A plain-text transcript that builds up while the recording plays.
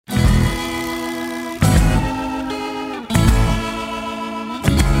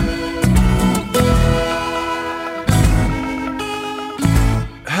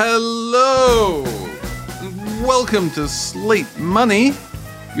Hello! Welcome to Slate Money,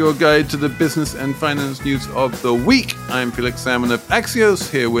 your guide to the business and finance news of the week. I'm Felix Salmon of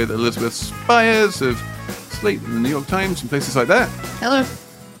Axios, here with Elizabeth Spiers of Slate and the New York Times and places like that. Hello.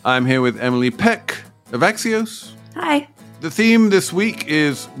 I'm here with Emily Peck of Axios. Hi. The theme this week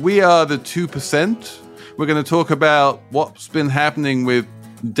is We Are the 2%. We're going to talk about what's been happening with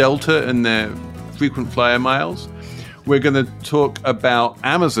Delta and their frequent flyer miles. We're going to talk about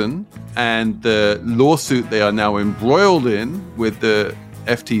Amazon and the lawsuit they are now embroiled in with the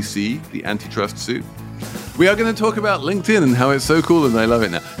FTC, the antitrust suit. We are going to talk about LinkedIn and how it's so cool and I love it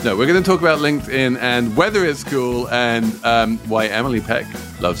now. No, we're going to talk about LinkedIn and whether it's cool and why Emily Peck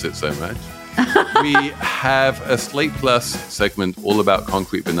loves it so much. We have a Slate Plus segment all about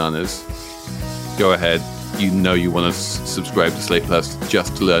concrete bananas. Go ahead. You know you want to subscribe to Slate Plus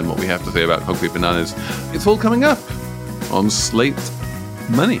just to learn what we have to say about concrete bananas. It's all coming up on Slate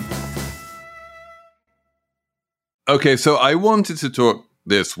Money. Okay, so I wanted to talk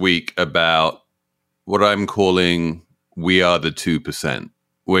this week about what I'm calling We Are the 2%,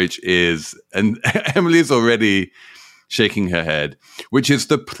 which is, and Emily's already shaking her head, which is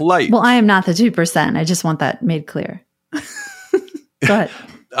the plight. Well, I am not the 2%. I just want that made clear. Go ahead.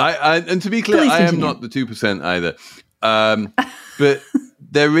 And to be clear, I am not the 2% either. But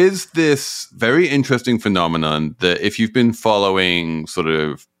there is this very interesting phenomenon that if you've been following sort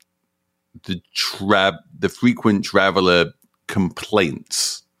of the frequent traveler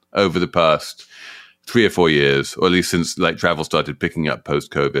complaints over the past 3 or 4 years, or at least since like travel started picking up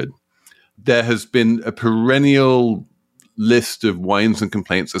post-COVID, there has been a perennial list of whines and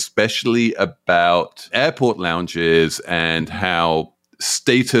complaints, especially about airport lounges and how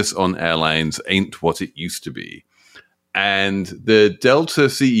status on airlines ain't what it used to be. And the Delta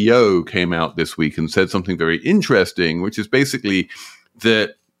CEO came out this week and said something very interesting, which is basically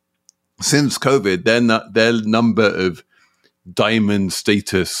that since COVID, their number of diamond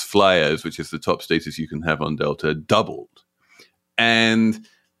status flyers, which is the top status you can have on Delta, doubled. And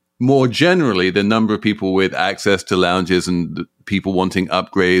more generally, the number of people with access to lounges and people wanting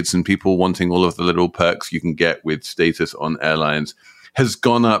upgrades and people wanting all of the little perks you can get with status on airlines has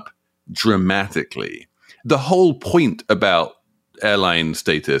gone up dramatically. The whole point about airline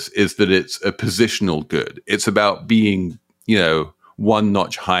status is that it's a positional good. It's about being, one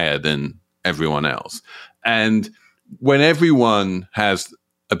notch higher than everyone else. And when everyone has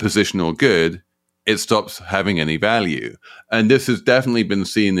a positional good, it stops having any value. And this has definitely been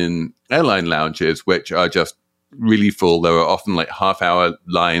seen in airline lounges, which are just really full. There are often like half-hour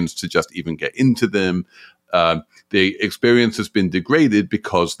lines to just even get into them. The experience has been degraded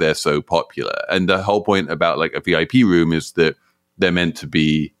because they're so popular. And the whole point about like a VIP room is that they're meant to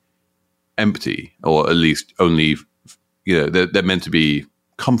be empty, or at least only, they're meant to be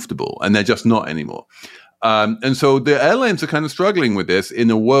comfortable, and they're just not anymore. And so the airlines are kind of struggling with this in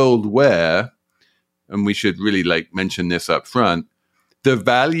a world where, and we should really like mention this up front, the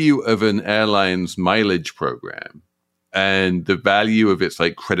value of an airline's mileage program and the value of its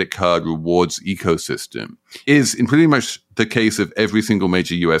like credit card rewards ecosystem is, in pretty much the case of every single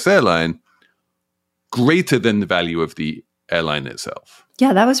major US airline, greater than the value of the airline itself.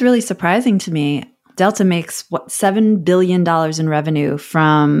 Yeah, that was really surprising to me. Delta makes $7 billion in revenue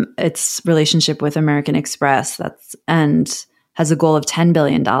from its relationship with American Express. And has a goal of $10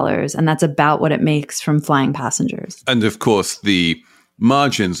 billion. And that's about what it makes from flying passengers. And of course, the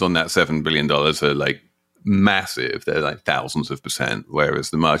margins on that $7 billion are like massive. They're like thousands of percent,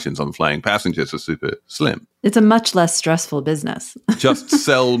 whereas the margins on flying passengers are super slim. It's a much less stressful business. Just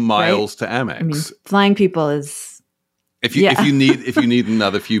sell miles to Amex. I mean, flying people is... If you need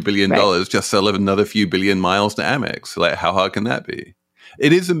another few billion dollars, just sell another few billion miles to Amex. Like, how hard can that be?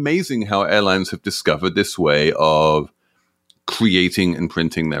 It is amazing how airlines have discovered this way of creating and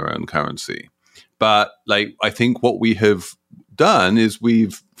printing their own currency. But like, I think what we have done is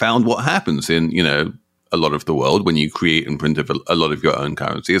we've found what happens in, a lot of the world when you create and print a lot of your own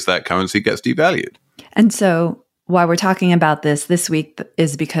currency is that currency gets devalued. And so why we're talking about this week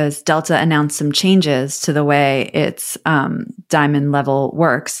is because Delta announced some changes to the way its diamond level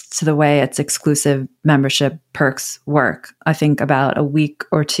works, to the way its exclusive membership perks work, I think about a week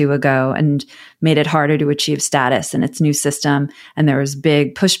or two ago, and made it harder to achieve status in its new system. And there was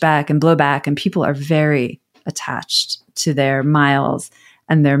big pushback and blowback, and people are very attached to their miles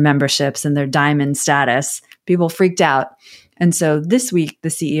and their memberships and their diamond status. People freaked out. And so this week, the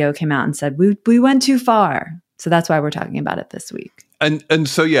CEO came out and said, we went too far. So that's why we're talking about it this week. And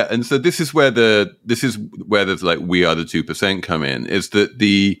so this is where there's like We Are the 2% come in, is that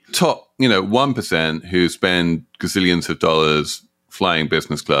the top 1% who spend gazillions of dollars flying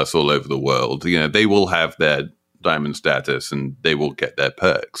business class all over the world. You know, they will have their diamond status and they will get their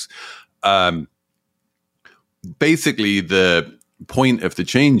perks. Basically, the point of the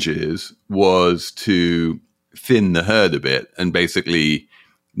changes was to thin the herd a bit and basically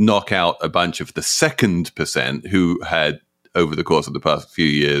knock out a bunch of the second percent who had, over the course of the past few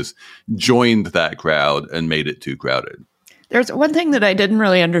years, joined that crowd and made it too crowded. There's one thing that I didn't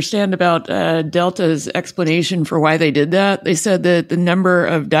really understand about Delta's explanation for why they did that. They said that the number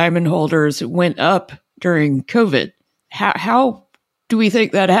of diamond holders went up during COVID. How do we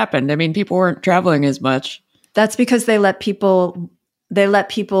think that happened? I mean, people weren't traveling as much. That's because they let people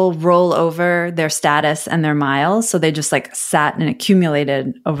roll over their status and their miles. So they just like sat and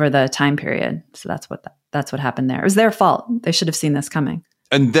accumulated over the time period. So that's what happened there. It was their fault. They should have seen this coming.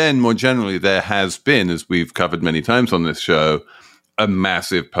 And then more generally, there has been, as we've covered many times on this show, a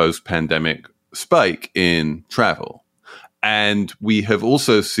massive post-pandemic spike in travel. And we have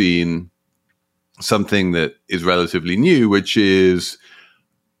also seen something that is relatively new, which is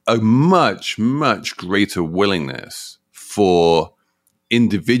a much, much greater willingness for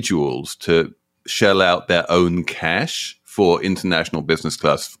individuals to shell out their own cash for international business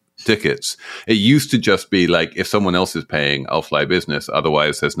class tickets. It used to just be like, if someone else is paying, I'll fly business.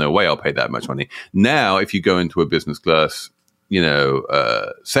 Otherwise, there's no way I'll pay that much money. Now, if you go into a business class,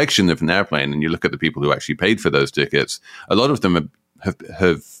 section of an airplane and you look at the people who actually paid for those tickets, a lot of them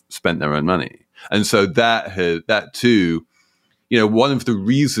have spent their own money. And so that too, one of the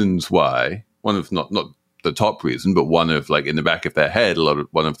reasons why, one of not the top reason, but one of, like, in the back of their head,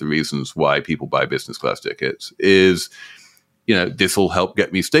 one of the reasons why people buy business class tickets is, this will help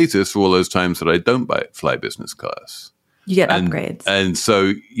get me status for all those times that I don't fly business class. You get upgrades. And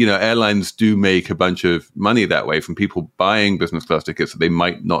so, airlines do make a bunch of money that way from people buying business class tickets that they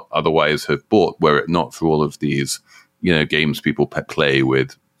might not otherwise have bought, were it not for all of these, games people play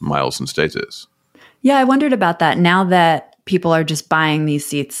with miles and status. Yeah, I wondered about that. Now that people are just buying these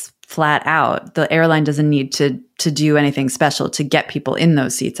seats flat out, the airline doesn't need to do anything special to get people in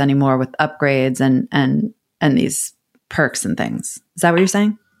those seats anymore with upgrades and these perks and things. Is that what you're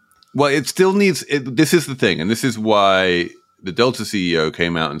saying? Well, it still needs, this is the thing, and this is why the Delta CEO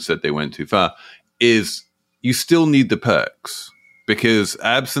came out and said they went too far, is you still need the perks. Because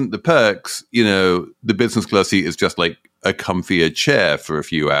absent the perks, the business class seat is just like a comfier chair for a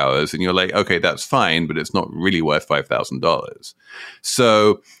few hours. And you're like, okay, that's fine, but it's not really worth $5,000.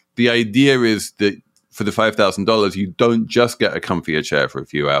 So the idea is that for the $5,000, you don't just get a comfier chair for a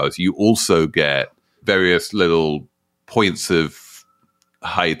few hours. You also get various little points of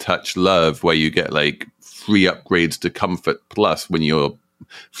high touch love where you get like free upgrades to Comfort Plus when you're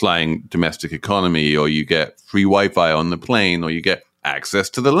flying domestic economy, or you get free Wi-Fi on the plane, or you get access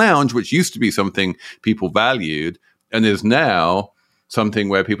to the lounge, which used to be something people valued and is now something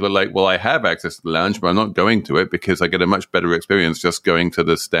where people are like, well, I have access to the lounge, but I'm not going to it because I get a much better experience just going to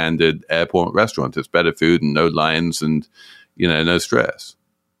the standard airport restaurant. It's better food and no lines and, no stress.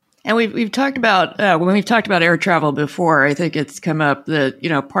 And we've talked about, when we've talked about air travel before, I think it's come up that,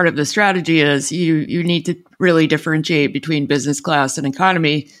 part of the strategy is you need to really differentiate between business class and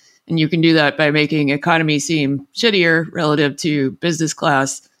economy. And you can do that by making economy seem shittier relative to business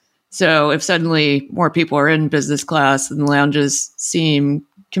class. So if suddenly more people are in business class and the lounges seem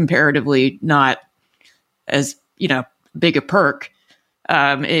comparatively not as, big a perk,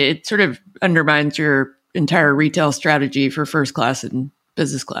 it sort of undermines your entire retail strategy for first class and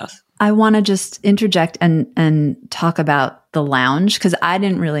business class. I want to just interject and talk about the lounge, because I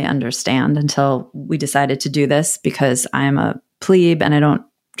didn't really understand until we decided to do this, because I'm a plebe and I don't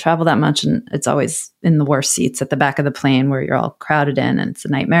travel that much, and it's always in the worst seats at the back of the plane where you're all crowded in and it's a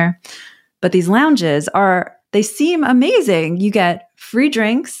nightmare. But these lounges they seem amazing. You get free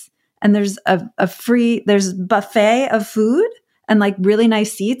drinks and there's there's buffet of food and like really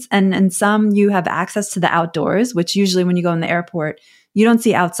nice seats. And some you have access to the outdoors, which usually when you go in the airport, you don't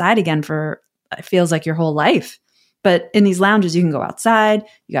see outside again for, it feels like your whole life. But in these lounges, you can go outside,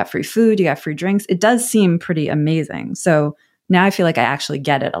 you got free food, you got free drinks. It does seem pretty amazing. So now I feel like I actually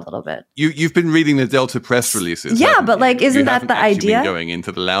get it a little bit. You've been reading the Delta press releases. Yeah, but like, isn't that the idea? Been going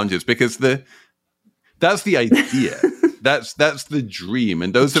into the lounges, because that's the idea. that's the dream.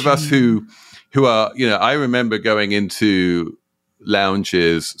 And those of us who are, I remember going into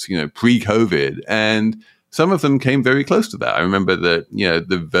lounges, pre-COVID, and some of them came very close to that. I remember that,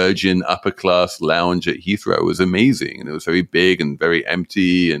 the Virgin upper class lounge at Heathrow was amazing, and it was very big and very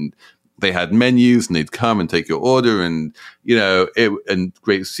empty, and they had menus and they'd come and take your order, and, and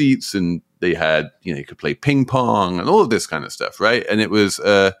great seats, and they had, you could play ping pong and all of this kind of stuff. Right. And it was,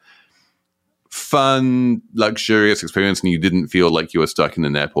 fun, luxurious experience, and you didn't feel like you were stuck in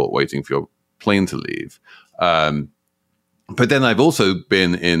an airport waiting for your plane to leave. But then I've also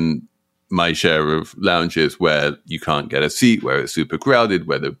been in my share of lounges where you can't get a seat, where it's super crowded,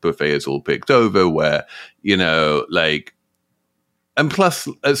 where the buffet is all picked over, where, and plus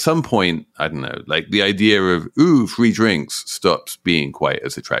at some point, I don't know, like the idea of, free drinks stops being quite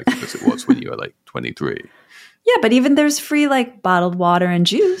as attractive as it was when you were like 23. Yeah, but even there's free like bottled water and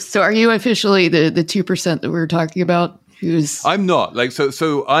juice. So are you officially the 2% that we were talking about? I'm not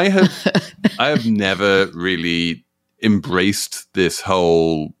so I have never really embraced this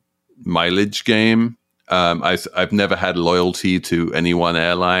whole mileage game. I've never had loyalty to any one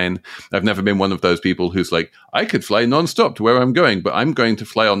airline. I've never been one of those people who's like, I could fly nonstop to where I'm going, but I'm going to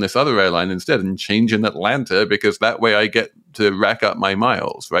fly on this other airline instead and change in Atlanta because that way I get to rack up my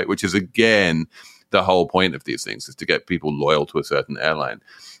miles, right? Which is, again, the whole point of these things, is to get people loyal to a certain airline.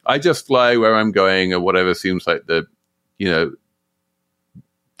 I just fly where I'm going, or whatever seems like the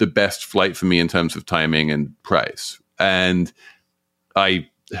best flight for me in terms of timing and price. And I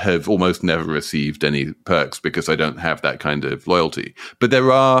have almost never received any perks because I don't have that kind of loyalty. But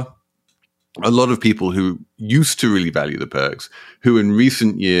there are a lot of people who used to really value the perks, who in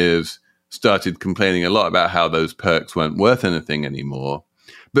recent years started complaining a lot about how those perks weren't worth anything anymore,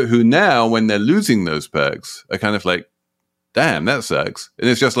 but who now, when they're losing those perks, are kind of like, damn, that sucks. And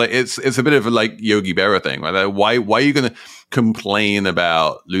it's just like, it's a bit of a like Yogi Berra thing, right? Why are you going to complain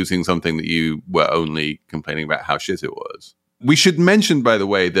about losing something that you were only complaining about how shit it was? We should mention, by the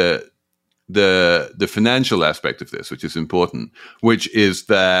way, the financial aspect of this, which is important, which is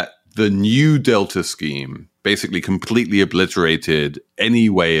that the new Delta scheme basically completely obliterated any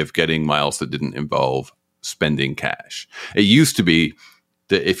way of getting miles that didn't involve spending cash. It used to be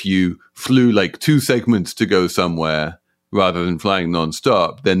that if you flew like 2 segments to go somewhere rather than flying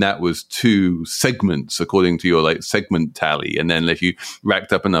nonstop, then that was 2 segments according to your like segment tally. And then if you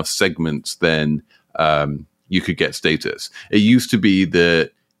racked up enough segments, then you could get status. It used to be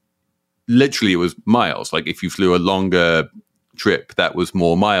that literally it was miles. Like if you flew a longer trip, that was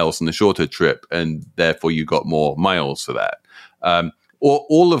more miles than a shorter trip, and therefore you got more miles for that.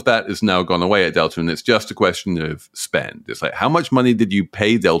 All of that has now gone away at Delta, and it's just a question of spend. It's like, how much money did you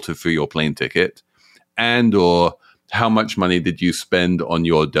pay Delta for your plane ticket, and or how much money did you spend on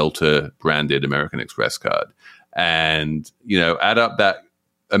your Delta branded American Express card? And, add up that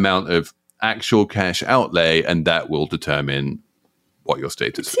amount of actual cash outlay, and that will determine what your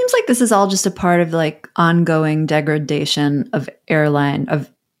status is. It seems like this is all just a part of like ongoing degradation of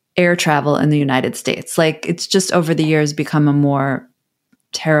air travel in the United States. Like it's just over the years become a more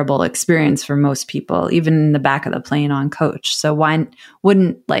terrible experience for most people, even in the back of the plane on coach. So why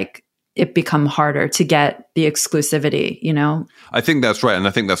wouldn't like it become harder to get the exclusivity, I think that's right. And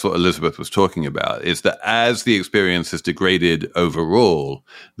I think that's what Elizabeth was talking about, is that as the experience has degraded overall,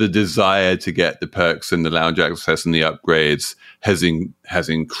 the desire to get the perks and the lounge access and the upgrades has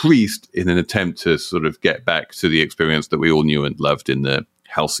increased in an attempt to sort of get back to the experience that we all knew and loved in the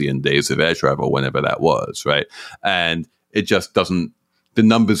halcyon days of air travel, whenever that was, right? And it just doesn't, the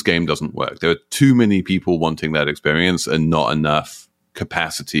numbers game doesn't work. There are too many people wanting that experience and not enough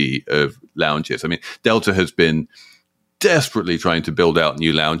capacity of lounges. I mean, Delta has been desperately trying to build out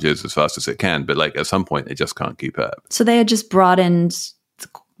new lounges as fast as it can, but like at some point they just can't keep up. So they had just broadened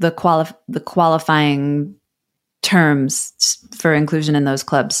the qualifying terms for inclusion in those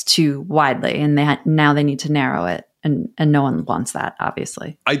clubs too widely, and now they need to narrow it, and no one wants that,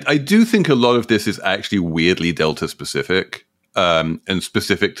 obviously. I do think a lot of this is actually weirdly Delta specific. And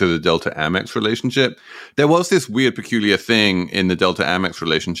specific to the Delta Amex relationship. There was this weird, peculiar thing in the Delta Amex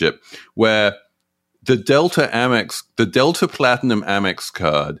relationship where the Delta Platinum Amex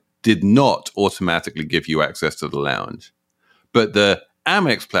card did not automatically give you access to the lounge. But the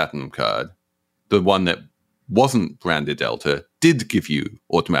Amex Platinum card, the one that wasn't branded Delta, did give you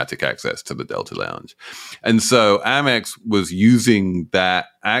automatic access to the Delta Lounge. And so Amex was using that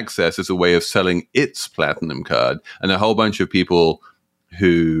access as a way of selling its Platinum card. And a whole bunch of people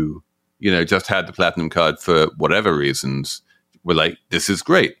who, just had the Platinum card for whatever reasons were like, this is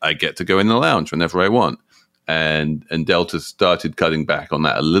great. I get to go in the lounge whenever I want. And Delta started cutting back on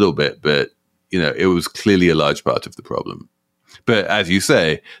that a little bit, but, it was clearly a large part of the problem. But as you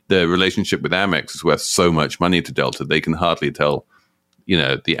say, the relationship with Amex is worth so much money to Delta, they can hardly tell,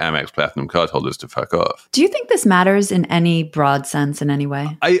 the Amex Platinum cardholders to fuck off. Do you think this matters in any broad sense in any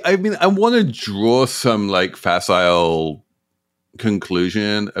way? I mean, I want to draw some like facile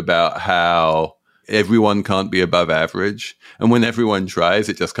conclusion about how everyone can't be above average. And when everyone tries,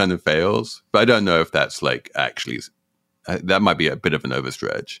 it just kind of fails. But I don't know if that's like actually That might be a bit of an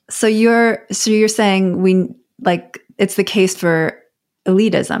overstretch. So you're saying it's the case for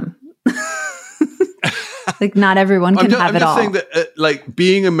elitism. Like not everyone can have it all. I'm just saying that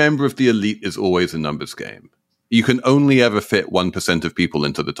being a member of the elite is always a numbers game. You can only ever fit 1% of people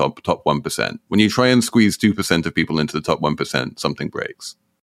into the top 1%. When you try and squeeze 2% of people into the top 1%, something breaks.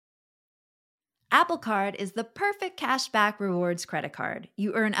 Apple Card is the perfect cashback rewards credit card.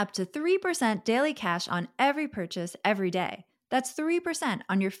 You earn up to 3% daily cash on every purchase every day. That's 3%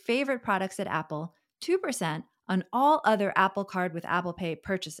 on your favorite products at Apple, 2% on all other Apple Card with Apple Pay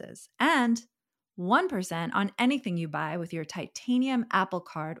purchases, and 1% on anything you buy with your titanium Apple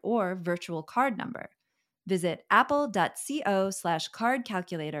Card or virtual card number. Visit apple.co/card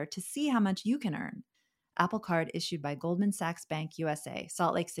calculator to see how much you can earn. Apple Card issued by Goldman Sachs Bank USA,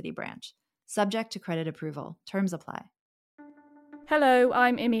 Salt Lake City branch. Subject to credit approval. Terms apply. Hello,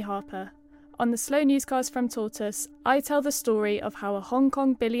 I'm Imi Harper. On the Slow Newscast from Tortoise, I tell the story of how a Hong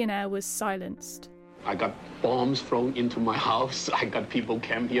Kong billionaire was silenced. I got bombs thrown into my house. I got people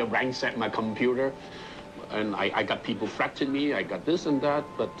came here, ransacked my computer. And I got people threatening me. I got this and that,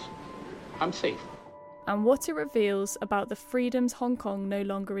 but I'm safe. And what it reveals about the freedoms Hong Kong no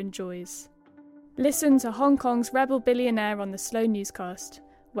longer enjoys. Listen to Hong Kong's rebel billionaire on the Slow Newscast,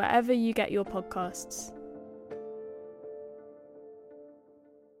 wherever you get your podcasts.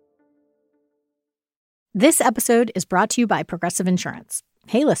 This episode is brought to you by Progressive Insurance.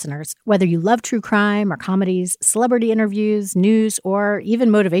 Hey listeners, whether you love true crime or comedies, celebrity interviews, news, or even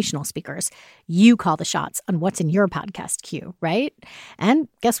motivational speakers, you call the shots on what's in your podcast queue, right? And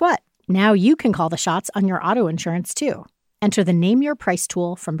guess what? Now you can call the shots on your auto insurance too. Enter the Name Your Price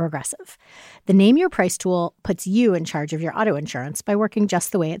tool from Progressive. The Name Your Price tool puts you in charge of your auto insurance by working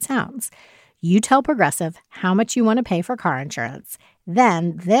just the way it sounds. You tell Progressive how much you want to pay for car insurance.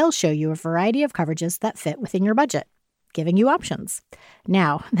 Then they'll show you a variety of coverages that fit within your budget, giving you options.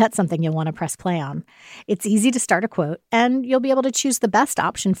 Now, that's something you'll want to press play on. It's easy to start a quote, and you'll be able to choose the best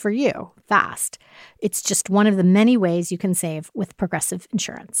option for you fast. It's just one of the many ways you can save with Progressive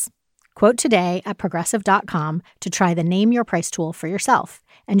Insurance. Quote today at Progressive.com to try the Name Your Price tool for yourself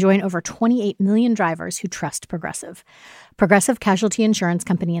and join over 28 million drivers who trust Progressive. Progressive Casualty Insurance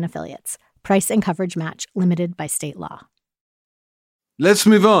Company and Affiliates. Price and coverage match limited by state law. Let's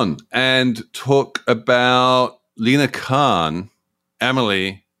move on and talk about Lina Khan.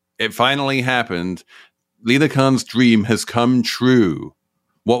 Emily, it finally happened. Lina Khan's dream has come true.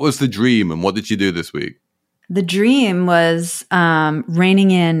 What was the dream and what did you do this week? The dream was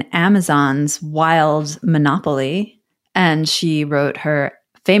reining in Amazon's wild monopoly. And she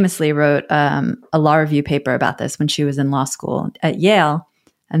famously wrote a law review paper about this when she was in law school at Yale.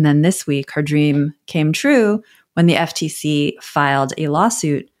 And then this week, her dream came true when the FTC filed a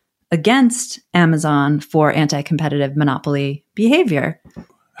lawsuit against Amazon for anti-competitive monopoly behavior.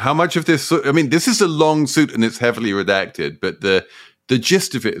 How much of this? I mean, this is a long suit and it's heavily redacted, but the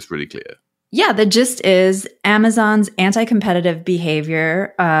gist of it is pretty clear. Yeah, the gist is Amazon's anti-competitive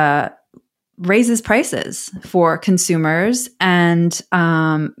behavior raises prices for consumers and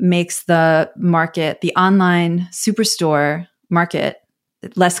makes the online superstore market,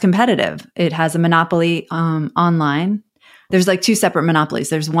 less competitive. It has a monopoly online. There's like two separate monopolies.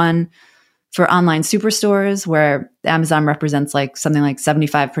 There's one for online superstores where Amazon represents something like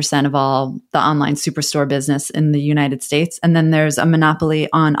 75% of all the online superstore business in the United States. And then there's a monopoly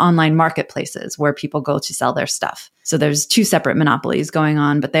on online marketplaces where people go to sell their stuff. So there's two separate monopolies going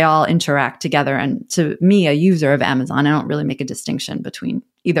on, but they all interact together. And to me, a user of Amazon, I don't really make a distinction between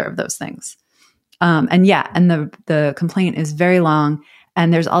either of those things. And the complaint is very long.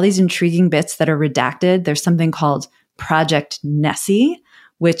 And there's all these intriguing bits that are redacted. There's something called Project Nessie,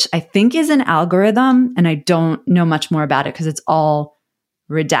 which I think is an algorithm, and I don't know much more about it because it's all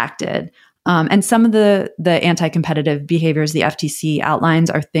redacted. And some of the anti-competitive behaviors the FTC outlines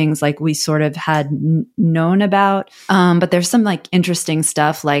are things like we sort of had known about, but there's some interesting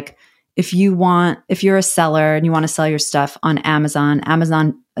stuff like if you're a seller and you want to sell your stuff on Amazon,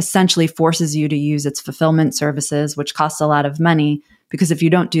 Amazon essentially forces you to use its fulfillment services, which costs a lot of money. Because if you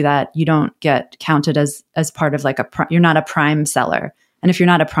don't do that, you don't get counted as part of you're not a prime seller. And if you're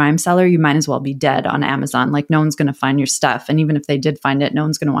not a prime seller, you might as well be dead on Amazon. No one's going to find your stuff. And even if they did find it, no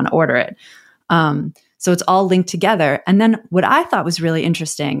one's going to want to order it. So it's all linked together. And then what I thought was really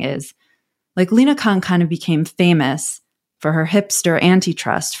interesting is Lina Khan kind of became famous for her hipster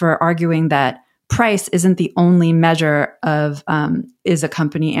antitrust, for arguing that price isn't the only measure of is a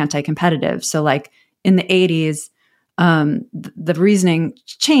company anti-competitive. So in the 80s, the reasoning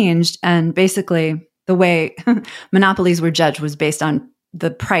changed, and basically the way monopolies were judged was based on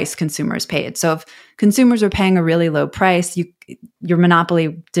the price consumers paid. So if consumers were paying a really low price, your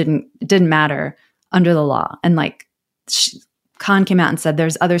monopoly didn't matter under the law. And like Khan came out and said,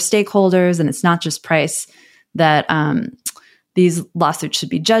 there's other stakeholders, and it's not just price that these lawsuits should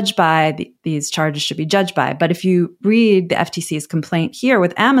be judged by, these charges should be judged by. But if you read the FTC's complaint here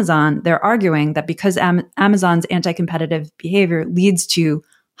with Amazon, they're arguing that because Amazon's anti-competitive behavior leads to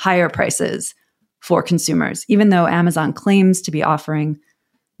higher prices for consumers, even though Amazon claims to be offering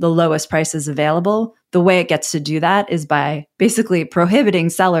the lowest prices available, the way it gets to do that is by basically prohibiting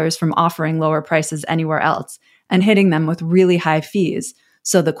sellers from offering lower prices anywhere else and hitting them with really high fees.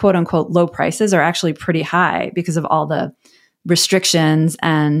 So the quote unquote low prices are actually pretty high because of all the restrictions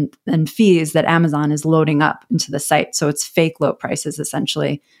and fees that Amazon is loading up into the site. So it's fake low prices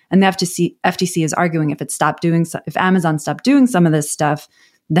essentially. And the FTC is arguing if Amazon stopped doing some of this stuff,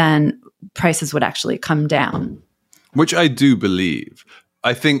 then prices would actually come down. Which I do believe.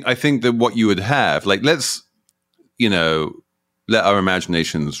 I think that what you would have, like, let's, let our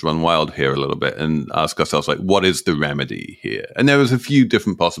imaginations run wild here a little bit and ask ourselves, like, what is the remedy here? And there was a few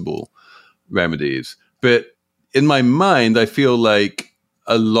different possible remedies, but in my mind, I feel like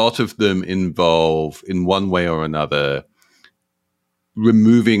a lot of them involve, in one way or another,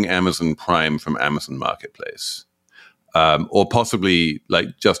 removing Amazon Prime from Amazon Marketplace. Or possibly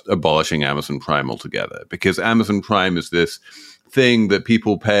like just abolishing Amazon Prime altogether, because Amazon Prime is this thing that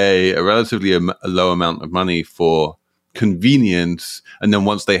people pay a relatively low amount of money for convenience, and then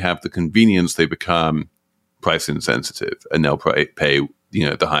once they have the convenience, they become price insensitive, and they'll pay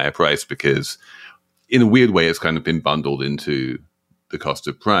the higher price because, in a weird way, it's kind of been bundled into the cost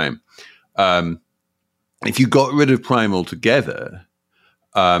of Prime. If you got rid of Prime altogether,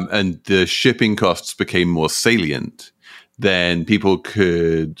 and the shipping costs became more salient, then people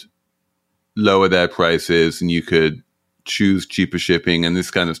could lower their prices and you could choose cheaper shipping and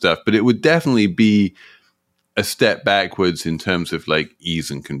this kind of stuff. But it would definitely be a step backwards in terms of like ease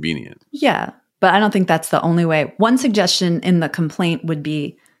and convenience. Yeah, but I don't think that's the only way. One suggestion in the complaint would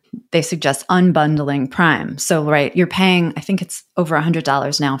be they suggest unbundling Prime. So, right, you're paying, I think it's over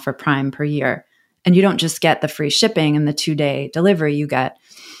 $100 now for Prime per year. And you don't just get the free shipping and the 2-day delivery. You get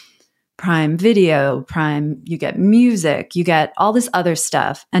Prime Video, you get music, you get all this other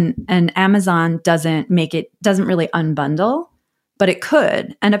stuff. And Amazon doesn't really unbundle, but it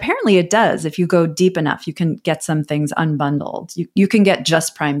could. And apparently it does. If you go deep enough, you can get some things unbundled. You can get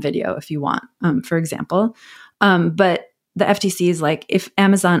just Prime Video if you want, for example. But the FTC is like, if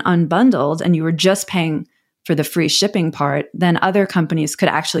Amazon unbundled and you were just paying for the free shipping part, then other companies could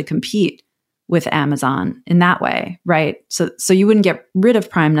actually compete with Amazon in that way, right? So you wouldn't get rid of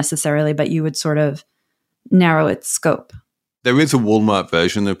Prime necessarily, but you would sort of narrow its scope. There is a Walmart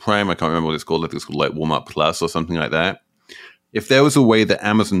version of Prime. I can't remember what it's called. I think it's called like Walmart Plus or something like that. If there was a way that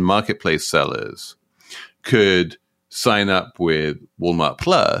Amazon Marketplace sellers could sign up with Walmart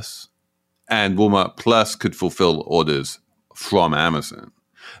Plus, and Walmart Plus could fulfill orders from Amazon,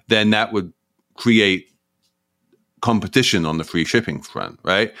 then that would create competition on the free shipping front,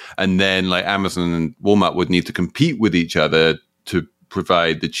 right? And then like Amazon and Walmart would need to compete with each other to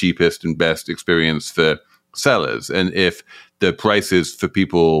provide the cheapest and best experience for sellers. And if the prices for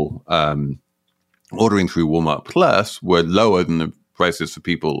people ordering through Walmart Plus were lower than the prices for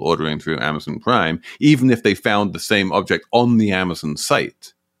people ordering through Amazon Prime, even if they found the same object on the Amazon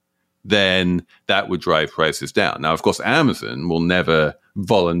site, then that would drive prices down. Now, of course, Amazon will never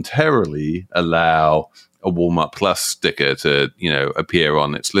voluntarily allow a Walmart Plus sticker to, appear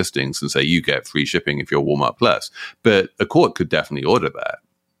on its listings and say you get free shipping if you're Walmart Plus. But a court could definitely order that.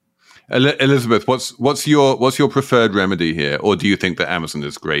 Elizabeth, what's your preferred remedy here? Or do you think that Amazon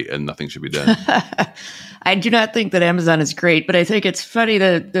is great and nothing should be done? I do not think that Amazon is great, but I think it's funny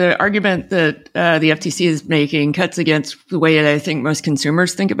that the argument that the FTC is making cuts against the way that I think most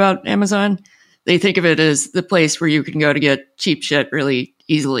consumers think about Amazon. They think of it as the place where you can go to get cheap shit really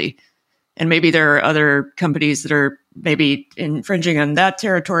easily. And maybe there are other companies that are maybe infringing on that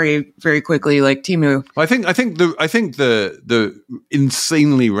territory very quickly, like Temu. I think the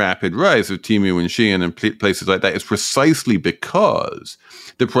insanely rapid rise of Temu and Shein and places like that is precisely because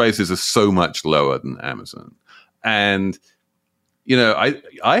the prices are so much lower than Amazon. And I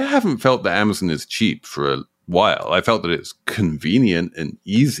haven't felt that Amazon is cheap for a while. I felt that it's convenient and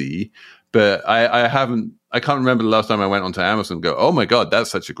easy, but I can't remember the last time I went onto Amazon and go, oh my God, that's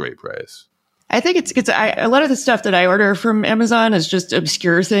such a great price. I think a lot of the stuff that I order from Amazon is just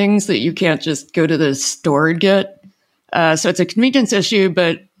obscure things that you can't just go to the store and get. So it's a convenience issue,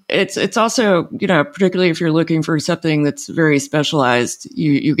 but it's also, particularly if you're looking for something that's very specialized,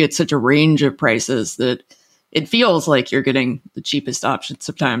 you get such a range of prices that it feels like you're getting the cheapest option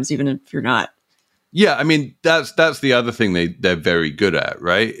sometimes, even if you're not. Yeah, I mean, that's the other thing they're very good at,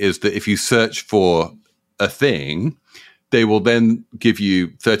 right? Is that if you search for a thing, they will then give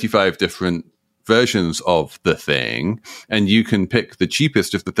you 35 different versions of the thing, and you can pick the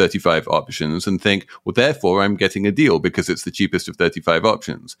cheapest of the 35 options and think, well, therefore I'm getting a deal because it's the cheapest of 35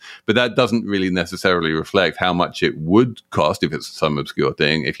 options. But that doesn't really necessarily reflect how much it would cost if it's some obscure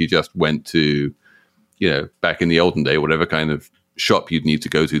thing, if you just went to, back in the olden day, whatever kind of shop you'd need to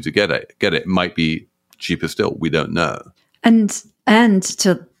go to get it. It might be cheaper still. We don't know. And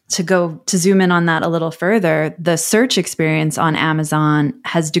to zoom in on that a little further, the search experience on Amazon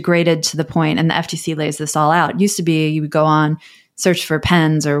has degraded to the point, and the FTC lays this all out. It used to be you would go on, search for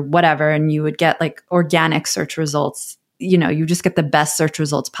pens or whatever, and you would get like organic search results. You just get the best search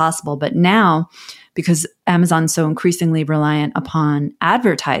results possible. But now, because Amazon's so increasingly reliant upon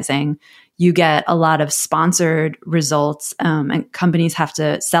advertising, you get a lot of sponsored results, and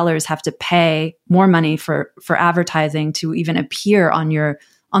sellers have to pay more money for advertising to even appear on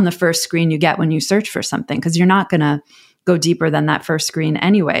the first screen you get when you search for something, because you're not going to go deeper than that first screen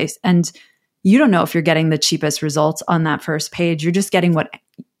anyways. And you don't know if you're getting the cheapest results on that first page. You're just getting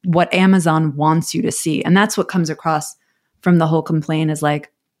what Amazon wants you to see. And that's what comes across from the whole complaint is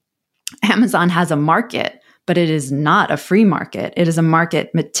like, Amazon has a market, but it is not a free market. It is a market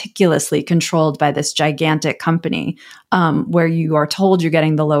meticulously controlled by this gigantic company, where you are told you're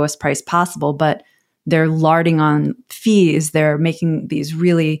getting the lowest price possible, but they're larding on fees. They're making these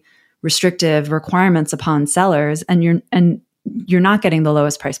really restrictive requirements upon sellers, and you're not getting the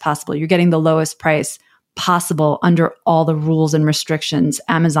lowest price possible. You're getting the lowest price possible under all the rules and restrictions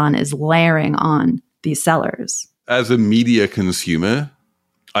Amazon is layering on these sellers. As a media consumer,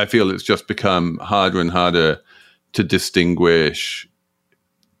 I feel it's just become harder and harder to distinguish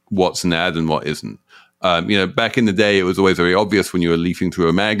what's an ad and what isn't. Back in the day, it was always very obvious when you were leafing through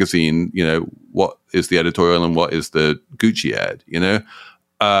a magazine, what is the editorial and what is the Gucci ad,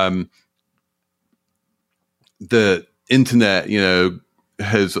 the internet,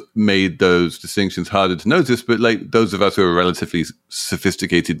 has made those distinctions harder to notice, but like those of us who are relatively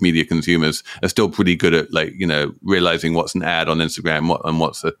sophisticated media consumers are still pretty good at realizing what's an ad on Instagram and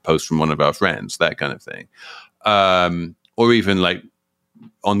what's a post from one of our friends, that kind of thing. Or even like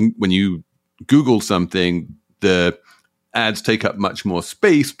when you Google something, the ads take up much more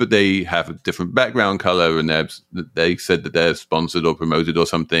space, but they have a different background color, and they said that they're sponsored or promoted or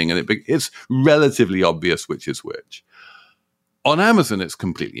something, and it's relatively obvious which is which. On Amazon, it's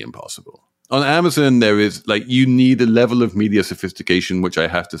completely impossible. On Amazon, there is you need a level of media sophistication, which I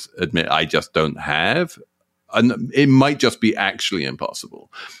have to admit I just don't have. And it might just be actually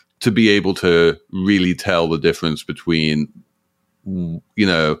impossible to be able to really tell the difference between,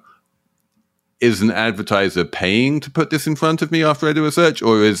 is an advertiser paying to put this in front of me after I do a search,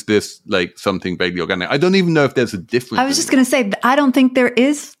 or is this something vaguely organic? I don't even know if there's a difference. I was just going to say, I don't think there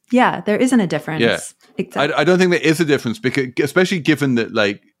is. Yeah, there isn't a difference. Yeah. Exactly. I don't think there is a difference, because especially given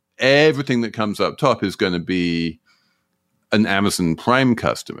that everything that comes up top is going to be an Amazon Prime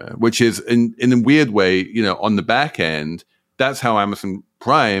customer, which is in a weird way, on the back end, that's how Amazon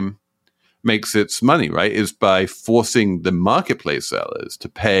Prime makes its money, right? Is by forcing the marketplace sellers to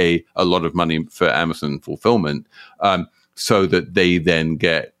pay a lot of money for Amazon fulfillment, so that they then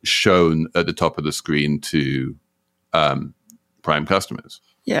get shown at the top of the screen to Prime customers.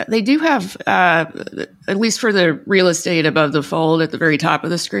 Yeah, they do have, at least for the real estate above the fold at the very top of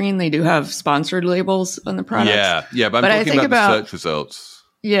the screen, they do have sponsored labels on the products. Yeah, but I'm talking about the search results.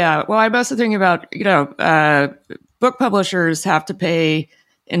 Yeah, well, I'm also thinking about, book publishers have to pay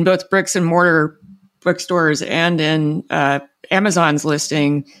in both bricks and mortar bookstores and in Amazon's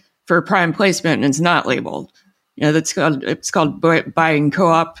listing for Prime placement, and it's not labeled. It's called buying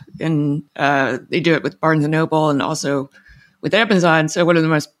co-op, and they do it with Barnes & Noble and also with Amazon. So one of the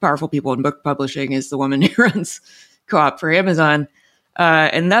most powerful people in book publishing is the woman who runs co-op for Amazon.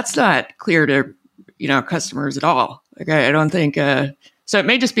 And that's not clear to, customers at all. I don't think, so it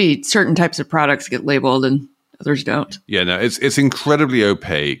may just be certain types of products get labeled and others don't. Yeah, no, it's incredibly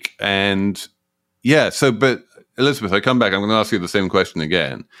opaque. And yeah, but Elizabeth, I come back, I'm going to ask you the same question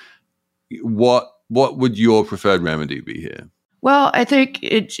again. What would your preferred remedy be here? Well, I think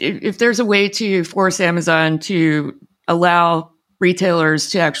if there's a way to force Amazon to allow retailers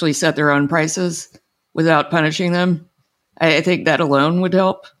to actually set their own prices without punishing them, I think that alone would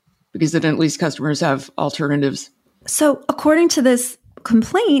help, because then at least customers have alternatives. So according to this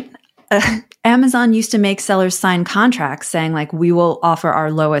complaint, Amazon used to make sellers sign contracts saying we will offer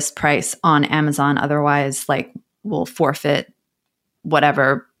our lowest price on Amazon. Otherwise, we'll forfeit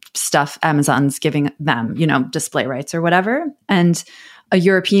whatever stuff Amazon's giving them, display rights or whatever. And a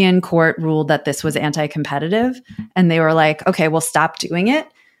European court ruled that this was anti-competitive. And they were like, okay, we'll stop doing it.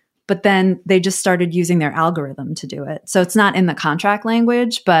 But then they just started using their algorithm to do it. So it's not in the contract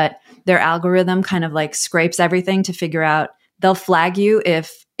language, but their algorithm kind of like scrapes everything to figure out, they'll flag you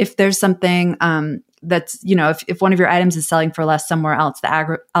if there's something that's, if one of your items is selling for less somewhere else,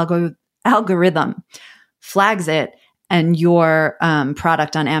 the algorithm flags it and your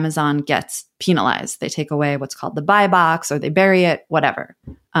product on Amazon gets penalized. They take away what's called the buy box or they bury it, whatever.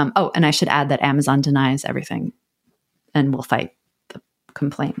 And I should add that Amazon denies everything and will fight the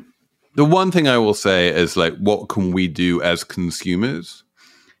complaint. The one thing I will say is like, what can we do as consumers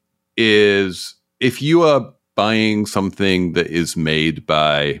is if you are buying something that is made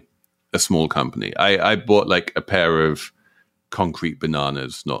by a small company. I bought like a pair of concrete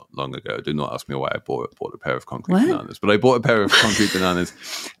bananas not long ago. Do not ask me why I bought a pair of concrete bananas, but I bought a pair of concrete bananas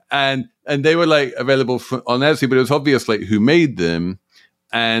and they were like available on Etsy, but it was obvious like who made them.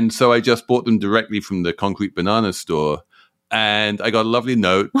 And so I just bought them directly from the concrete banana store. And I got a lovely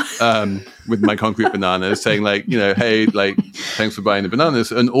note with my concrete bananas saying like, hey, like, thanks for buying the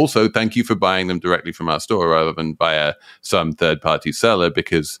bananas. And also thank you for buying them directly from our store rather than via some third-party seller.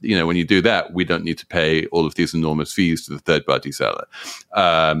 Because, when you do that, we don't need to pay all of these enormous fees to the third-party seller.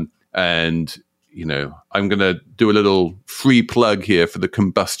 And, I'm going to do a little free plug here for the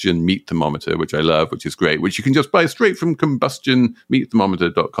Combustion Meat Thermometer, which I love, which is great, which you can just buy straight from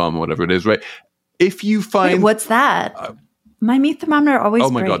combustionmeatthermometer.com or whatever it is, right? If you find... Wait, what's that? My meat thermometer always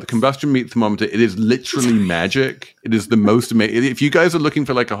breaks. God, the Combustion Meat Thermometer, it is literally magic. It is the most amazing. If you guys are looking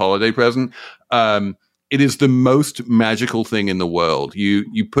for like a holiday present, it is the most magical thing in the world. You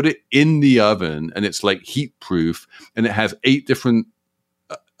put it in the oven and it's like heat proof and it has 8 different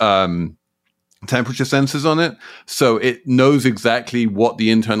temperature sensors on it. So it knows exactly what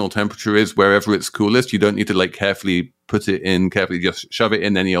the internal temperature is wherever it's coolest. You don't need to like carefully put it in, just shove it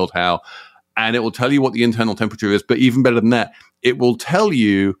in any old how. And it will tell you what the internal temperature is. But even better than that, it will tell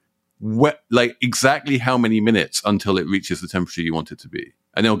you exactly how many minutes until it reaches the temperature you want it to be.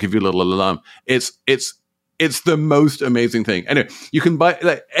 And it'll give you a little alarm. It's the most amazing thing. Anyway, you can buy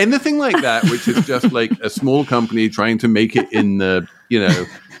like anything like that, which is just like a small company trying to make it in the,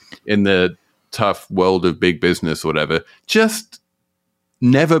 in the tough world of big business or whatever. Just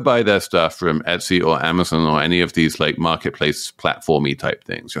never buy their stuff from Etsy or Amazon or any of these like marketplace platformy type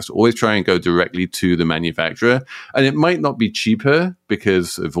things. Just always try and go directly to the manufacturer. And it might not be cheaper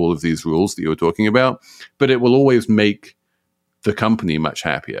because of all of these rules that you were talking about, but it will always make the company much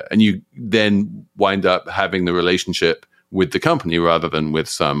happier. And you then wind up having the relationship with the company rather than with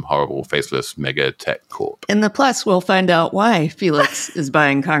some horrible faceless mega tech corp. In the plus, we'll find out why Felix is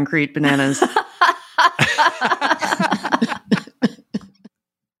buying concrete bananas.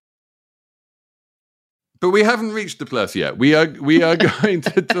 But we haven't reached the plus yet. We are going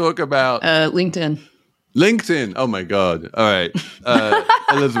to talk about LinkedIn. LinkedIn. Oh my God. All right.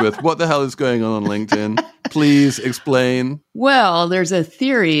 Elizabeth, what the hell is going on LinkedIn? Please explain. Well, there's a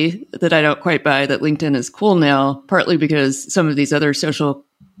theory that I don't quite buy that LinkedIn is cool now, partly because some of these other social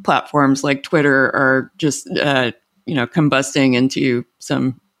platforms like Twitter are just, combusting into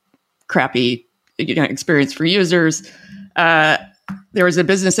some crappy, experience for users. There was a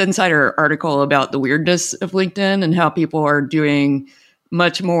Business Insider article about the weirdness of LinkedIn and how people are doing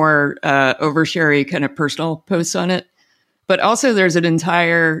much more oversharey kind of personal posts on it. But also there's an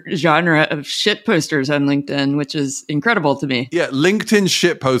entire genre of shit posters on LinkedIn, which is incredible to me. Yeah, LinkedIn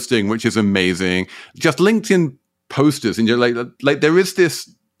shit posting, which is amazing. Just LinkedIn posters. And you're like there is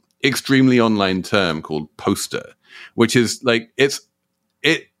this extremely online term called poster, which is like it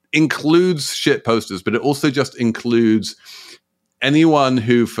includes shit posters, but it also just includes anyone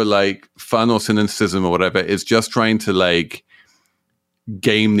who for like fun or cynicism or whatever is just trying to like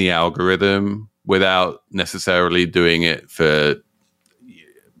game the algorithm without necessarily doing it for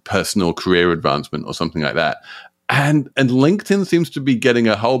personal career advancement or something like that. And LinkedIn seems to be getting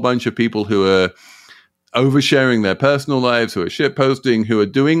a whole bunch of people who are oversharing their personal lives, who are shit posting, who are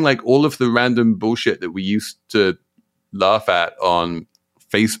doing like all of the random bullshit that we used to laugh at on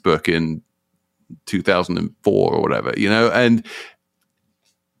Facebook in 2004 or whatever, and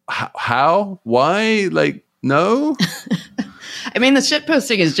how, why, like, no? I mean, the shit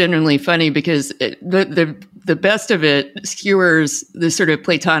posting is genuinely funny because the best of it skewers the sort of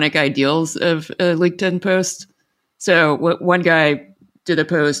platonic ideals of a LinkedIn post. So one guy did a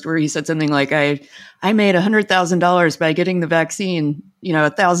post where he said something like, I made $100,000 by getting the vaccine,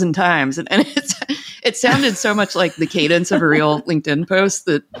 1,000 times. And it sounded so much like the cadence of a real LinkedIn post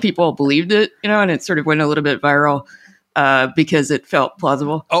that people believed it, and it sort of went a little bit viral. because it felt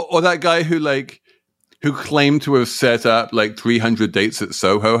plausible. Oh, or that guy who claimed to have set up 300 dates at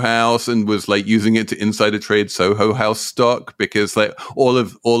Soho House and was using it to insider trade Soho House stock because all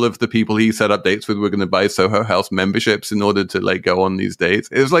of the people he set up dates with were going to buy Soho House memberships in order to go on these dates.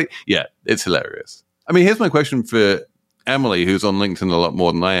 It was yeah, it's hilarious. I mean, here's my question for Emily, who's on LinkedIn a lot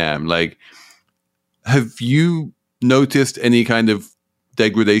more than I am. Have you noticed any kind of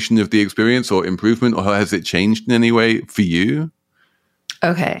degradation of the experience or improvement, or has it changed in any way for you?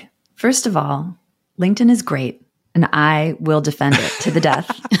 Okay. First of all, LinkedIn is great, and I will defend it to the death.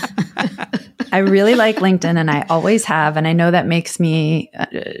 I really like LinkedIn, and I always have. And I know that makes me,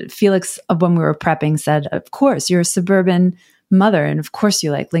 Felix, when we were prepping, said, of course, you're a suburban mother, and of course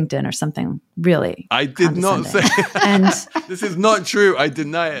you like LinkedIn or something really. I did not say and this is not true. I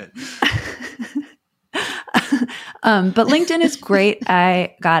deny it. But LinkedIn is great.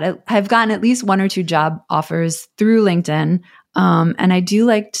 I've gotten at least 1 or 2 job offers through LinkedIn. And I do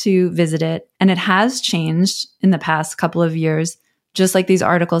like to visit it. And it has changed in the past couple of years. Just like these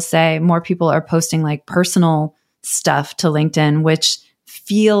articles say, more people are posting personal stuff to LinkedIn, which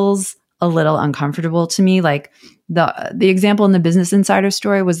feels a little uncomfortable to me. The example in the Business Insider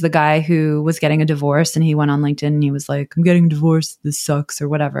story was the guy who was getting a divorce, and he went on LinkedIn and he was like, I'm getting divorced, this sucks or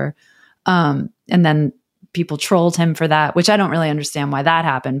whatever. And then people trolled him for that, which I don't really understand why that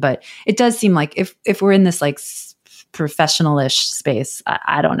happened. But it does seem like if we're in this professional-ish space,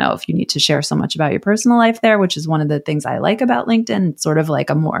 I don't know if you need to share so much about your personal life there, which is one of the things I like about LinkedIn. It's sort of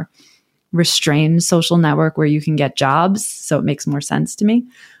a more restrained social network where you can get jobs. So it makes more sense to me.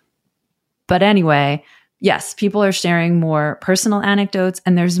 But anyway, yes, people are sharing more personal anecdotes,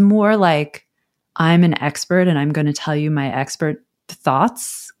 and there's more I'm an expert and I'm going to tell you my expert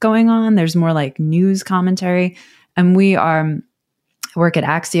thoughts going on. There's more news commentary, and we work at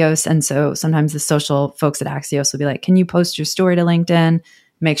Axios. And so sometimes the social folks at Axios will be like, can you post your story to LinkedIn?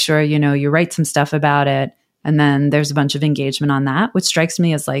 Make sure, you write some stuff about it. And then there's a bunch of engagement on that, which strikes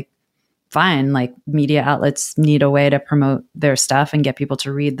me as fine. Media outlets need a way to promote their stuff and get people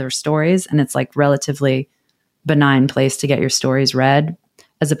to read their stories. And it's relatively benign place to get your stories read,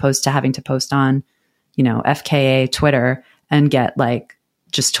 as opposed to having to post on, FKA Twitter and get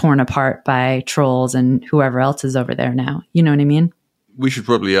just torn apart by trolls and whoever else is over there now. You know what I mean? We should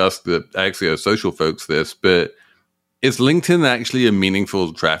probably ask the Axios social folks this, but is LinkedIn actually a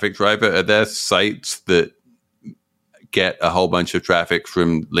meaningful traffic driver? Are there sites that get a whole bunch of traffic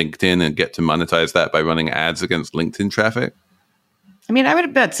from LinkedIn and get to monetize that by running ads against LinkedIn traffic? I mean, I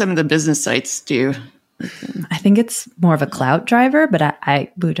would bet some of the business sites do. I think it's more of a clout driver, but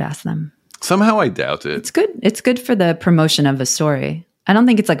I would ask them. Somehow I doubt it. It's good. It's good for the promotion of a story. I don't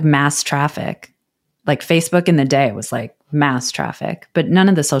think it's mass traffic. Facebook in the day was mass traffic, but none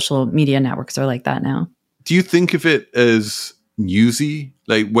of the social media networks are like that now. Do you think of it as newsy?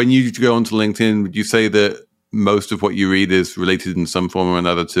 When you go onto LinkedIn, would you say that most of what you read is related in some form or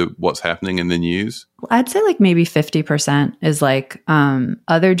another to what's happening in the news? I'd say maybe 50% is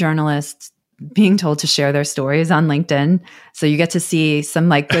other journalists being told to share their stories on LinkedIn. So you get to see some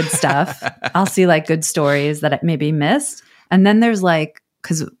good stuff. I'll see good stories that I maybe missed. And then there's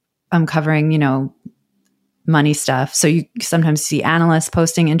because I'm covering, money stuff. So you sometimes see analysts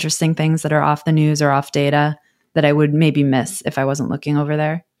posting interesting things that are off the news or off data that I would maybe miss if I wasn't looking over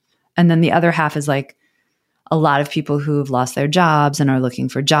there. And then the other half is a lot of people who've lost their jobs and are looking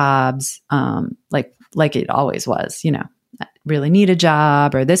for jobs, like it always was, really need a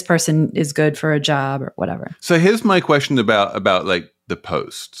job, or this person is good for a job, or whatever. So here's my question about the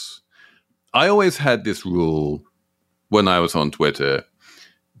posts. I always had this rule when I was on Twitter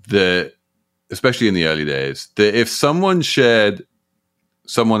that, especially in the early days, that if someone shared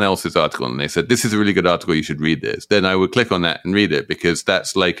someone else's article and they said, this is a really good article, you should read this, then I would click on that and read it, because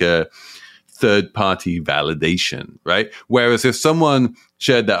that's a third-party validation, right? Whereas if someone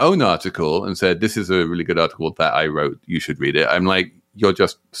shared their own article and said, this is a really good article that I wrote, you should read it, I'm you're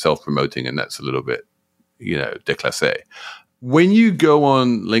just self-promoting, and that's a little bit, déclassé. When you go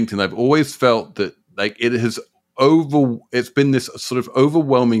on LinkedIn, I've always felt that it's been this sort of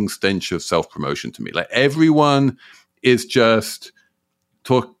overwhelming stench of self-promotion to me. Everyone is just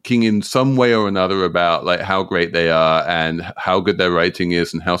talking in some way or another about how great they are and how good their writing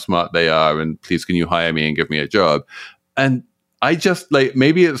is and how smart they are, and please can you hire me and give me a job. And I just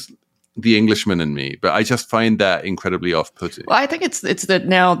maybe it's the Englishman in me, but I just find that incredibly off-putting. Well, I think it's that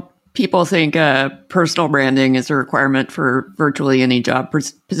now people think personal branding is a requirement for virtually any job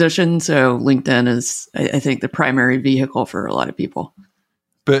position. So LinkedIn is, I think, the primary vehicle for a lot of people.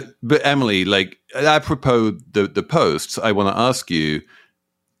 But Emily, apropos the posts, I want to ask you,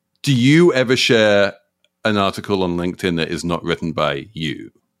 do you ever share an article on LinkedIn that is not written by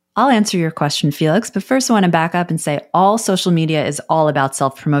you? I'll answer your question, Felix, but first I want to back up and say all social media is all about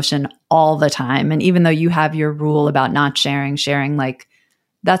self-promotion all the time. And even though you have your rule about not sharing, like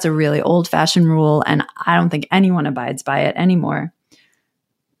that's a really old-fashioned rule, and I don't think anyone abides by it anymore.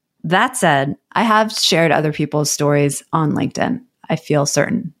 That said, I have shared other people's stories on LinkedIn. I feel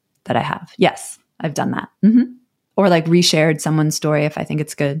certain that I have. Yes, I've done that. Mm-hmm. Or like reshared someone's story if I think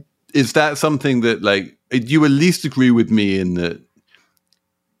it's good. Is that something that like, you at least agree with me in that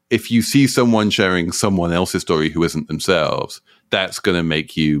if you see someone sharing someone else's story who isn't themselves, that's going to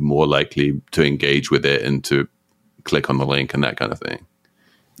make you more likely to engage with it and to click on the link and that kind of thing.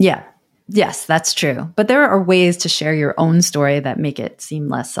 Yeah. Yes, that's true. But there are ways to share your own story that make it seem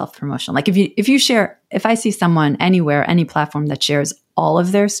less self-promotional. Like if I see someone anywhere, any platform that shares all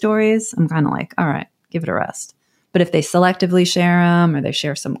of their stories, I'm kind of like, all right, give it a rest. But if they selectively share them or they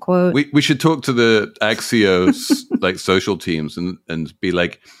share some quote. We should talk to the Axios like social teams and be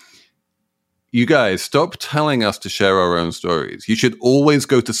like, you guys, stop telling us to share our own stories. You should always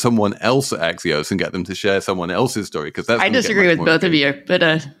go to someone else at Axios and get them to share someone else's story. Because that's I disagree with both of you,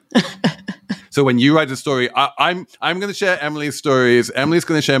 but so when you write a story, I'm going to share Emily's stories. Emily's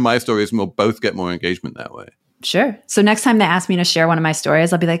going to share my stories, and we'll both get more engagement that way. Sure. So next time they ask me to share one of my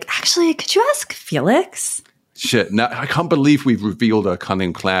stories, I'll be like, actually, could you ask Felix? Shit, now I can't believe we've revealed our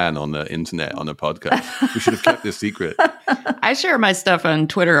cunning plan on the internet on a podcast. We should have kept this secret. I share my stuff on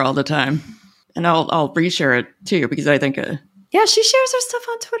Twitter all the time. And I'll reshare it too, because I think... Yeah, she shares her stuff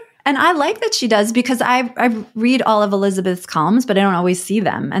on Twitter. And I like that she does, because I read all of Elizabeth's columns, but I don't always see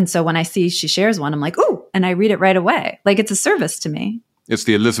them. And so when I see she shares one, I'm like, ooh, and I read it right away. Like it's a service to me. It's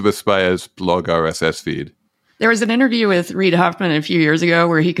the Elizabeth Spires blog RSS feed. There was an interview with Reid Hoffman a few years ago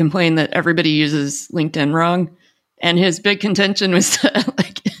where he complained that everybody uses LinkedIn wrong. And his big contention was that,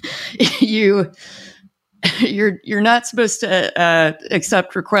 like, you're not supposed to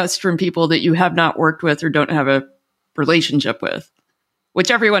accept requests from people that you have not worked with or don't have a relationship with, which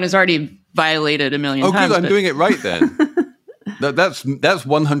everyone has already violated a million times. Oh, good. I'm doing it right then. That's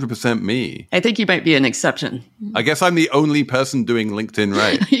 100% me. I think you might be an exception. I guess I'm the only person doing LinkedIn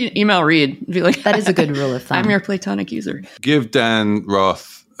right. Email Reid. Be like, that is a good rule of thumb. I'm your platonic user. Give Dan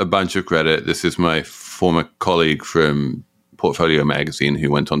Roth a bunch of credit. This is my former colleague from Portfolio magazine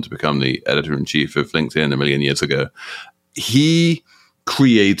who went on to become the editor-in-chief of LinkedIn a million years ago. He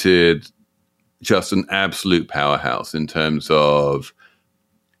created just an absolute powerhouse in terms of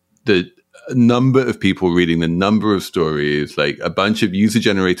the number of people reading, the number of stories, like a bunch of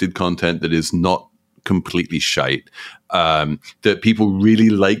user-generated content that is not completely shite, that people really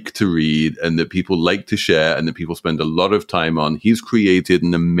like to read and that people like to share and that people spend a lot of time on. He's created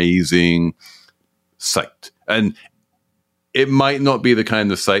an amazing site. And it might not be the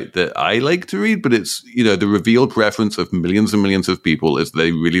kind of site that I like to read, but it's, the revealed preference of millions and millions of people is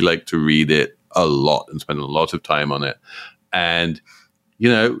they really like to read it a lot and spend a lot of time on it. And,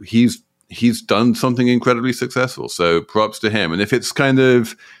 he's done something incredibly successful. So props to him. And if it's kind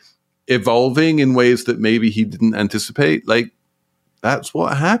of evolving in ways that maybe he didn't anticipate, like that's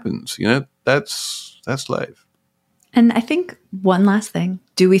what happens, that's life. And I think one last thing,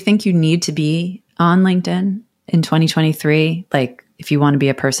 do we think you need to be on LinkedIn in 2023, like if you want to be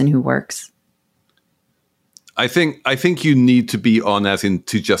a person who works? I think you need to be on as in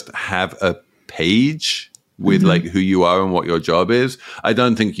to just have a page with like who you are and what your job is. I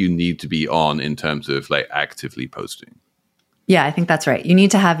don't think you need to be on in terms of like actively posting. Yeah, I think that's right. You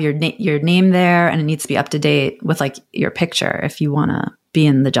need to have your name there, and it needs to be up to date with like your picture if you want to be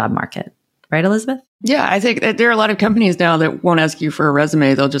in the job market. Right, Elizabeth? Yeah, I think that there are a lot of companies now that won't ask you for a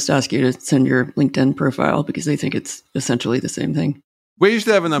resume. They'll just ask you to send your LinkedIn profile because they think it's essentially the same thing. We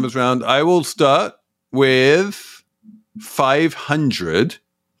usually have a numbers round. I will start with 500,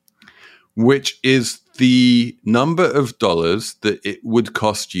 which is the number of dollars that it would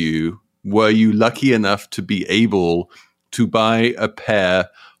cost you were you lucky enough to be able to buy a pair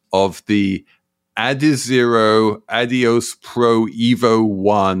of the Adizero Adios Pro Evo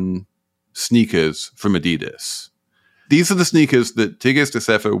 1 sneakers from Adidas. These are the sneakers that Tigges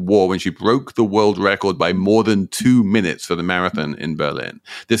Decefo wore when she broke the world record by more than 2 minutes for the marathon in Berlin.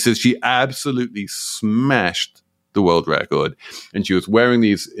 She absolutely smashed the world record, and she was wearing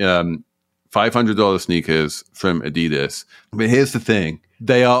these $500 sneakers from Adidas. But here's the thing.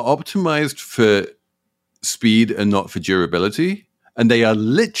 They are optimized for speed and not for durability. And they are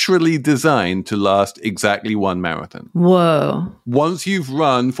literally designed to last exactly one marathon. Whoa. Once you've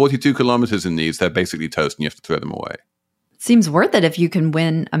run 42 kilometers in these, they're basically toast and you have to throw them away. seems worth it if you can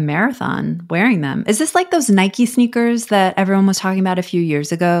win a marathon wearing them. Is this like those Nike sneakers that everyone was talking about a few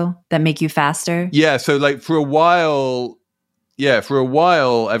years ago that make you faster? Yeah. So like for a while,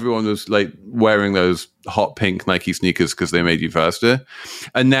 everyone was like wearing those hot pink Nike sneakers because they made you faster.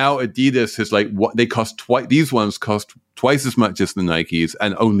 And now Adidas is like, what they cost twice. These ones cost twice as much as the Nikes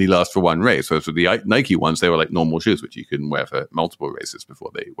and only last for one race. So for the Nike ones, they were like normal shoes, which you can wear for multiple races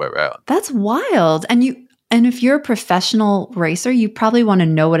before they wear out. That's wild. And if you're a professional racer, you probably want to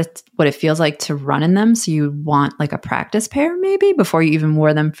know what it feels like to run in them. So you want like a practice pair maybe before you even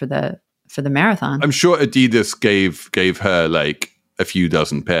wore them for the marathon. I'm sure Adidas gave her like a few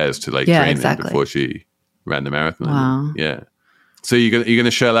dozen pairs to like train in before she ran the marathon. Wow. Yeah. So you're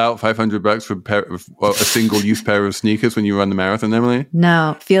gonna shell out $500 for a single use pair of sneakers when you run the marathon, Emily?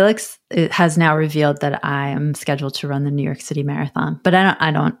 No, Felix has now revealed that I am scheduled to run the New York City Marathon, but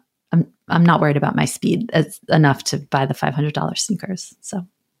I'm not worried about my speed. It's enough to buy the $500 sneakers. So,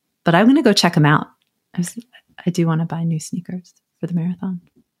 but I'm going to go check them out. I do want to buy new sneakers for the marathon.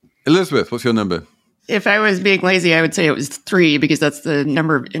 Elizabeth, what's your number? If I was being lazy, I would say it was 3 because that's the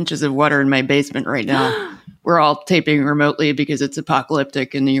number of inches of water in my basement right now. We're all taping remotely because it's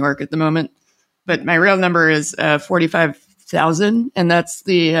apocalyptic in New York at the moment. But my real number is 45,000, and that's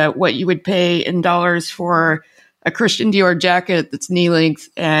the what you would pay in dollars for a Christian Dior jacket that's knee length,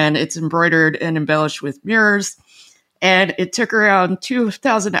 and it's embroidered and embellished with mirrors. And it took around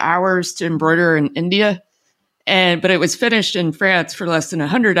 2,000 hours to embroider in India. But it was finished in France for less than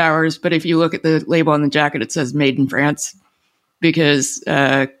 100 hours. But if you look at the label on the jacket, it says made in France because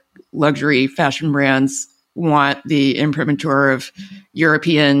luxury fashion brands want the imprimatur of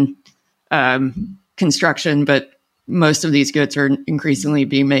European construction. But most of these goods are increasingly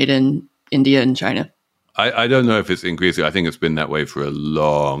being made in India and China. I don't know if it's increasing. I think it's been that way for a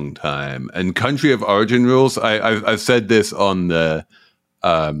long time. And country of origin rules, I've said this on the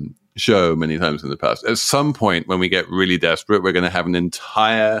show many times in the past. At some point when we get really desperate, we're going to have an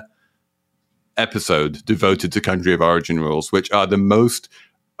entire episode devoted to country of origin rules, which are the most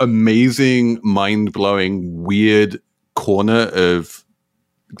amazing, mind-blowing, weird corner of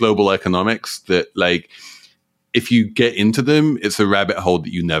global economics that, like, if you get into them, it's a rabbit hole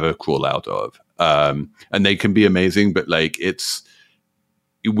that you never crawl out of. And they can be amazing, but like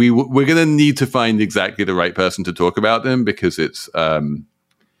we're going to need to find exactly the right person to talk about them because it's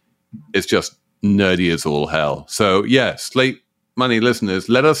just nerdy as all hell. So yeah, Slate Money listeners,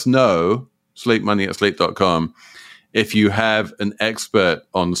 let us know, slatemoney@slate.com, if you have an expert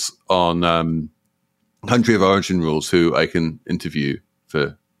on country of origin rules who I can interview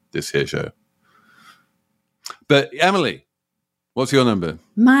for this here show. But Emily, what's your number?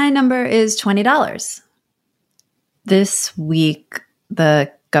 My number is $20. This week,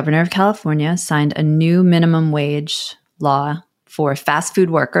 the governor of California signed a new minimum wage law for fast food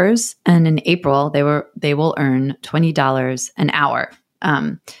workers, and in April they will earn $20 an hour.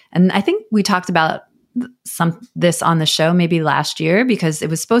 And I think we talked about this on the show maybe last year because it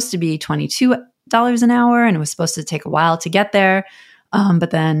was supposed to be $22 an hour, and it was supposed to take a while to get there.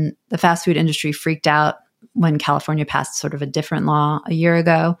 But then the fast food industry freaked out when California passed sort of a different law a year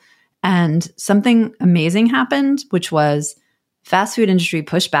ago. And something amazing happened, which was fast food industry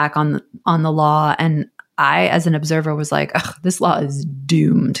pushed back on the law. And I, as an observer, was like, this law is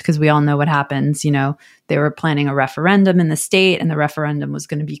doomed because we all know what happens. You know, they were planning a referendum in the state and the referendum was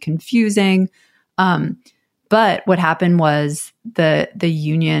going to be confusing. But what happened was the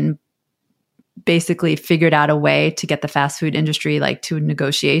union basically figured out a way to get the fast food industry like to a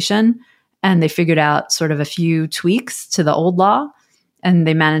negotiation. And they figured out sort of a few tweaks to the old law. And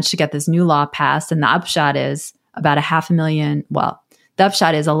they managed to get this new law passed. And the upshot is about 500,000. Well, the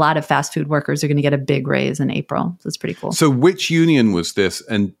upshot is a lot of fast food workers are going to get a big raise in April. So it's pretty cool. So which union was this?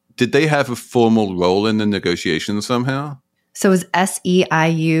 And did they have a formal role in the negotiations somehow? So it was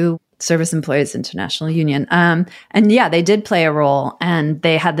SEIU, Service Employees International Union. And yeah, they did play a role. And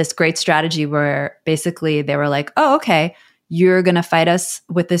they had this great strategy where basically they were like, oh, okay, you're going to fight us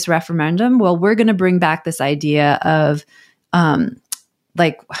with this referendum. Well, we're going to bring back this idea of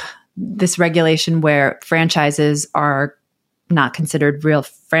like this regulation where franchises are not considered real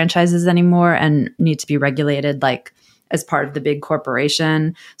franchises anymore and need to be regulated like as part of the big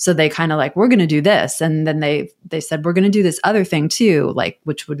corporation. So they kind of like, we're going to do this. And then they said, we're going to do this other thing too, like,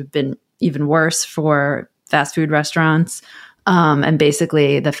 which would have been even worse for fast food restaurants. And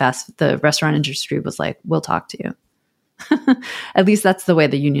basically the restaurant industry was like, we'll talk to you. At least that's the way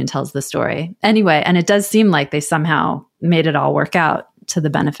the union tells the story. Anyway, and it does seem like they somehow made it all work out to the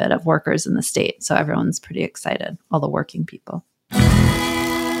benefit of workers in the state. So everyone's pretty excited, all the working people.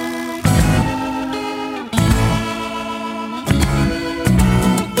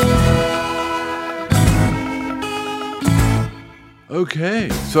 Okay,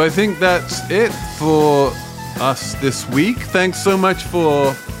 so I think that's it for us this week. Thanks so much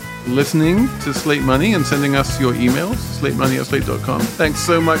for listening to Slate Money and sending us your emails, slatemoney@slate.com. Thanks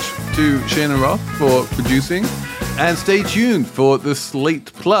so much to Shana Roth for producing. And stay tuned for the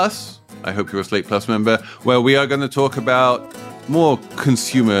Slate Plus, I hope you're a Slate Plus member, where we are going to talk about more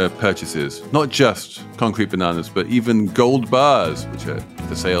consumer purchases, not just concrete bananas, but even gold bars, which are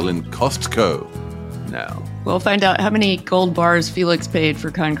for sale in Costco now. We'll find out how many gold bars Felix paid for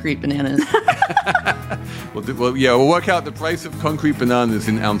concrete bananas. We'll work out the price of concrete bananas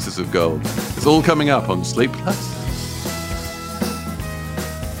in ounces of gold. It's all coming up on Slate Plus.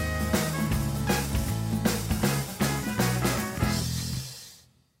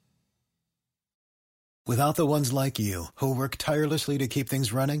 Without the ones like you, who work tirelessly to keep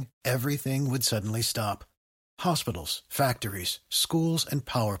things running, everything would suddenly stop. Hospitals, factories, schools, and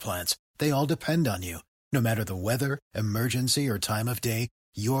power plants, they all depend on you. No matter the weather, emergency, or time of day,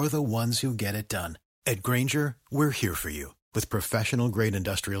 you're the ones who get it done. At Grainger, we're here for you with professional-grade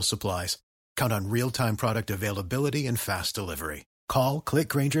industrial supplies. Count on real-time product availability and fast delivery. Call, click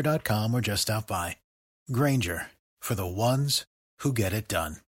Grainger.com, or just stop by. Grainger, for the ones who get it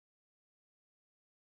done.